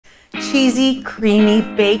cheesy, creamy,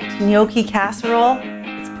 baked gnocchi casserole.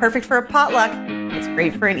 It's perfect for a potluck. It's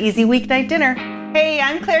great for an easy weeknight dinner. Hey,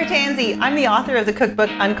 I'm Claire Tansey. I'm the author of the cookbook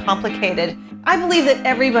Uncomplicated. I believe that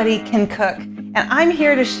everybody can cook, and I'm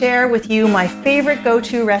here to share with you my favorite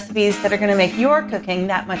go-to recipes that are going to make your cooking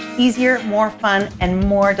that much easier, more fun, and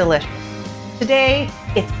more delicious. Today,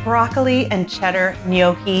 it's broccoli and cheddar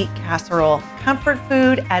gnocchi casserole. Comfort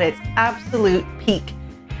food at its absolute peak.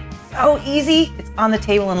 So easy, it's on the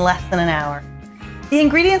table in less than an hour. The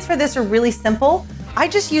ingredients for this are really simple. I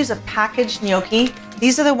just use a packaged gnocchi.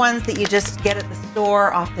 These are the ones that you just get at the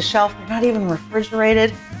store off the shelf. They're not even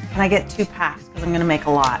refrigerated. And I get 2 packs because I'm gonna make a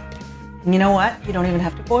lot. And you know what? You don't even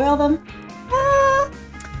have to boil them.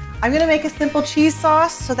 I'm gonna make a simple cheese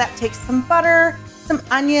sauce, so that takes some butter, some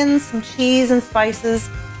onions, some cheese and spices.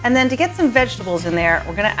 And then to get some vegetables in there,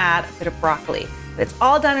 we're gonna add a bit of broccoli. But it's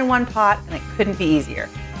all done in one pot and it couldn't be easier.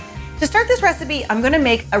 To start this recipe, I'm gonna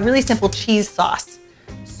make a really simple cheese sauce.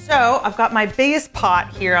 So I've got my biggest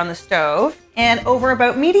pot here on the stove, and over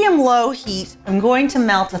about medium-low heat, I'm going to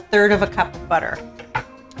melt 1/3 cup of butter.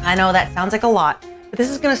 I know that sounds like a lot, but this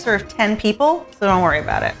is gonna serve 10 people, so don't worry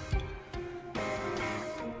about it.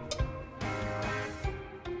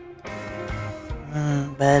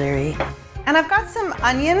 Buttery. And I've got some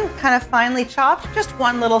onion, kind of finely chopped, just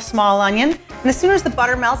one little small onion. And as soon as the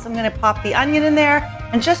butter melts, I'm gonna pop the onion in there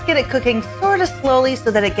and just get it cooking sort of slowly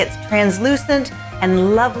so that it gets translucent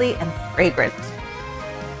and lovely and fragrant.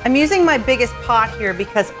 I'm using my biggest pot here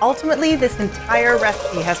because ultimately this entire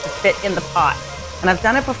recipe has to fit in the pot. And I've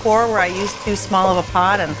done it before where I use too small of a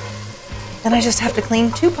pot and then I just have to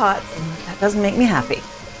clean 2 pots, and that doesn't make me happy.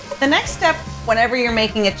 The next step whenever you're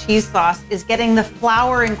making a cheese sauce is getting the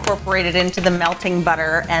flour incorporated into the melting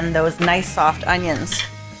butter and those nice soft onions.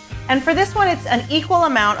 And for this one, it's an equal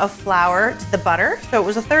amount of flour to the butter. So it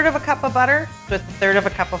was 1/3 cup of butter, so it's 1/3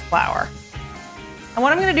 cup of flour. And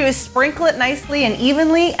what I'm gonna do is sprinkle it nicely and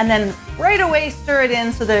evenly, and then right away stir it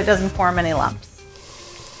in so that it doesn't form any lumps.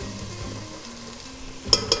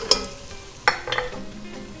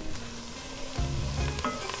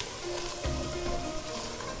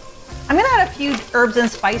 I'm gonna add a few herbs and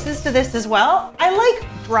spices to this as well. I like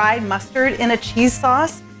dried mustard in a cheese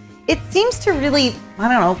sauce. It seems to really, I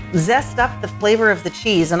don't know, zest up the flavor of the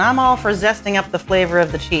cheese, and I'm all for zesting up the flavor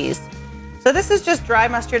of the cheese. So this is just dry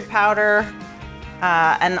mustard powder,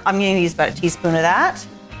 and I'm gonna use about a teaspoon of that.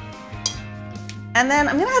 And then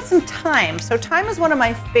I'm gonna add some thyme. So thyme is one of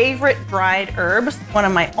my favorite dried herbs, one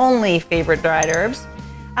of my only favorite dried herbs.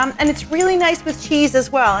 And it's really nice with cheese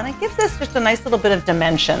as well, and it gives this just a nice little bit of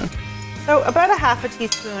dimension. So about a 1/2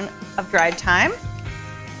 teaspoon of dried thyme.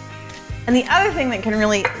 And the other thing that can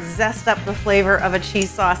really zest up the flavor of a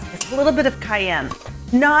cheese sauce is a little bit of cayenne.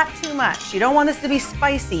 Not too much. You don't want this to be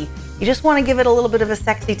spicy. You just want to give it a little bit of a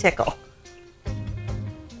sexy tickle.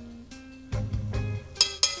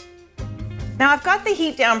 Now I've got the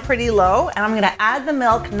heat down pretty low, and I'm gonna add the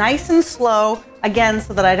milk nice and slow, again,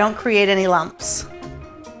 so that I don't create any lumps.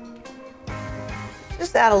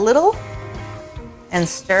 Just add a little and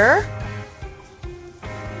stir.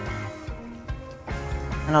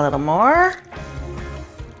 And a little more,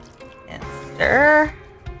 and stir.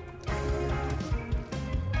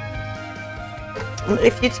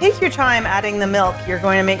 If you take your time adding the milk, you're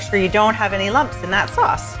going to make sure you don't have any lumps in that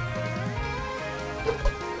sauce.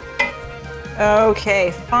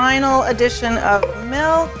 Okay, final addition of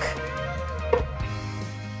milk.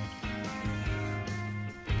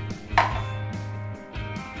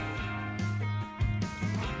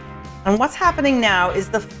 And what's happening now is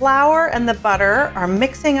the flour and the butter are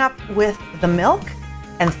mixing up with the milk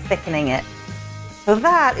and thickening it. So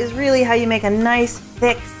that is really how you make a nice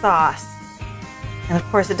thick sauce. And of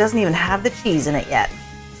course, it doesn't even have the cheese in it yet.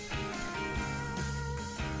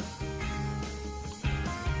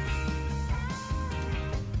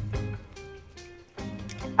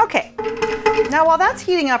 Okay, now while that's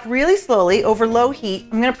heating up really slowly over low heat,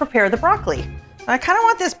 I'm gonna prepare the broccoli. I kind of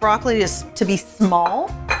want this broccoli to be small.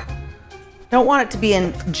 Don't want it to be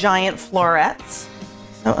in giant florets.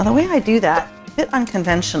 So the way I do that, a bit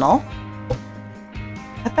unconventional.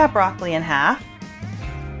 Cut that broccoli in half,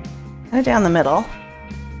 cut it down the middle,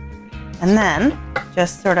 and then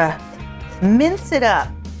just sort of mince it up.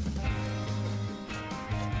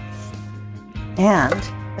 And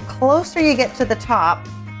the closer you get to the top,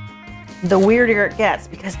 the weirder it gets,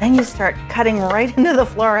 because then you start cutting right into the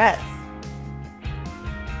florets.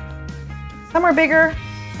 Some are bigger,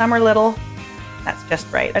 some are little. That's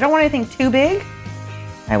just right. I don't want anything too big.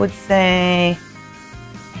 I would say,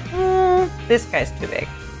 this guy's too big.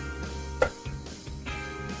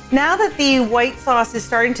 Now that the white sauce is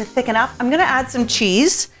starting to thicken up, I'm gonna add some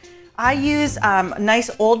cheese. I use nice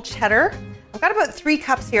old cheddar. I've got about 3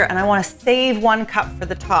 cups here and I want to save 1 cup for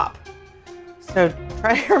the top. So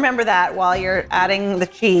try to remember that while you're adding the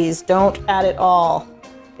cheese. Don't add it all.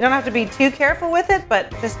 You don't have to be too careful with it, but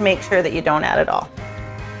just make sure that you don't add it all.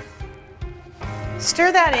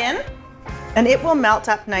 Stir that in and it will melt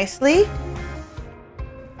up nicely.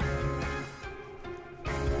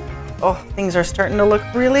 Oh, things are starting to look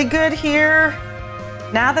really good here.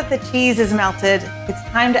 Now that the cheese is melted, it's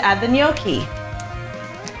time to add the gnocchi.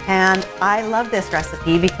 And I love this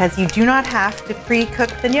recipe because you do not have to pre-cook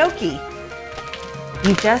the gnocchi.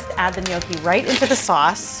 You just add the gnocchi right into the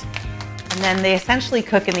sauce, and then they essentially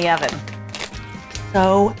cook in the oven.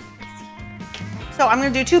 So easy. So I'm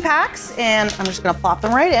gonna do 2 packs, and I'm just gonna plop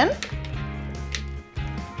them right in.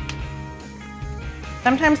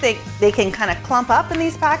 Sometimes they can kind of clump up in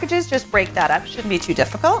these packages. Just break that up, shouldn't be too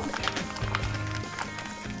difficult.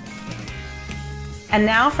 And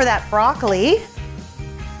now for that broccoli.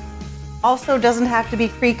 Also doesn't have to be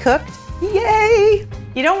pre-cooked. Yay!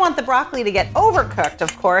 You don't want the broccoli to get overcooked,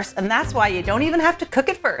 of course, and that's why you don't even have to cook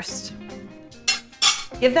it first.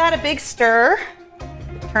 Give that a big stir.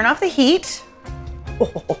 Turn off the heat.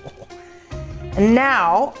 And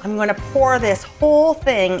now I'm going to pour this whole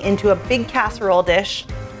thing into a big casserole dish,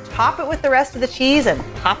 top it with the rest of the cheese, and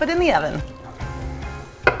pop it in the oven.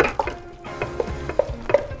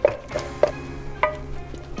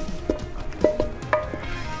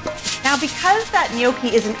 Now, because that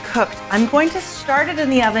gnocchi isn't cooked, I'm going to start it in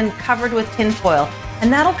the oven covered with tin foil,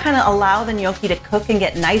 and that'll kind of allow the gnocchi to cook and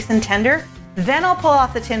get nice and tender. Then I'll pull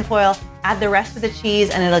off the tin foil, add the rest of the cheese,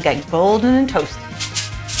 and it'll get golden and toasty.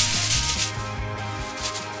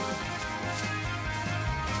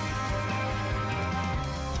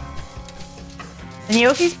 The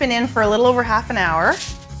gnocchi's been in for a little over half an hour.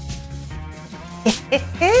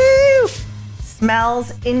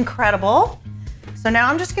 Smells incredible. So now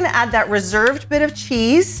I'm just gonna add that reserved bit of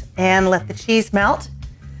cheese and let the cheese melt.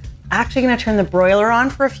 Actually gonna turn the broiler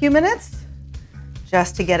on for a few minutes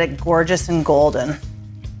just to get it gorgeous and golden.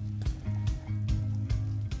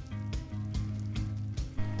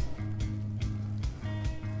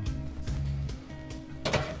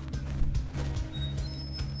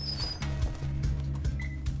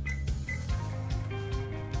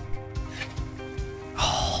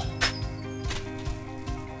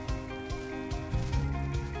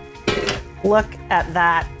 Look at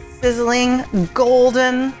that, sizzling,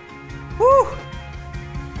 golden. Whew.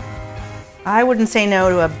 I wouldn't say no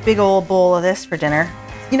to a big old bowl of this for dinner.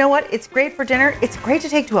 You know what? It's great for dinner. It's great to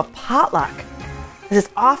take to a potluck because it's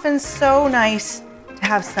often so nice to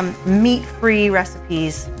have some meat-free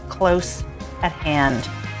recipes close at hand.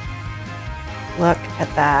 Look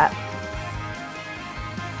at that.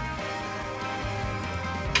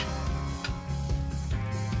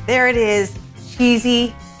 There it is,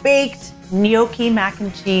 cheesy, baked gnocchi mac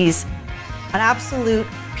and cheese, an absolute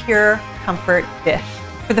pure comfort dish.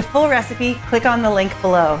 For the full recipe, click on the link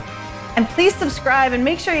below. And please subscribe and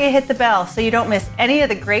make sure you hit the bell so you don't miss any of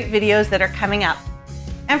the great videos that are coming up.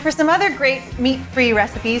 And for some other great meat-free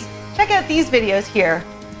recipes, check out these videos here.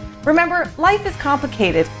 Remember, life is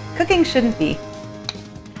complicated. Cooking shouldn't be.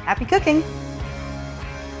 Happy cooking.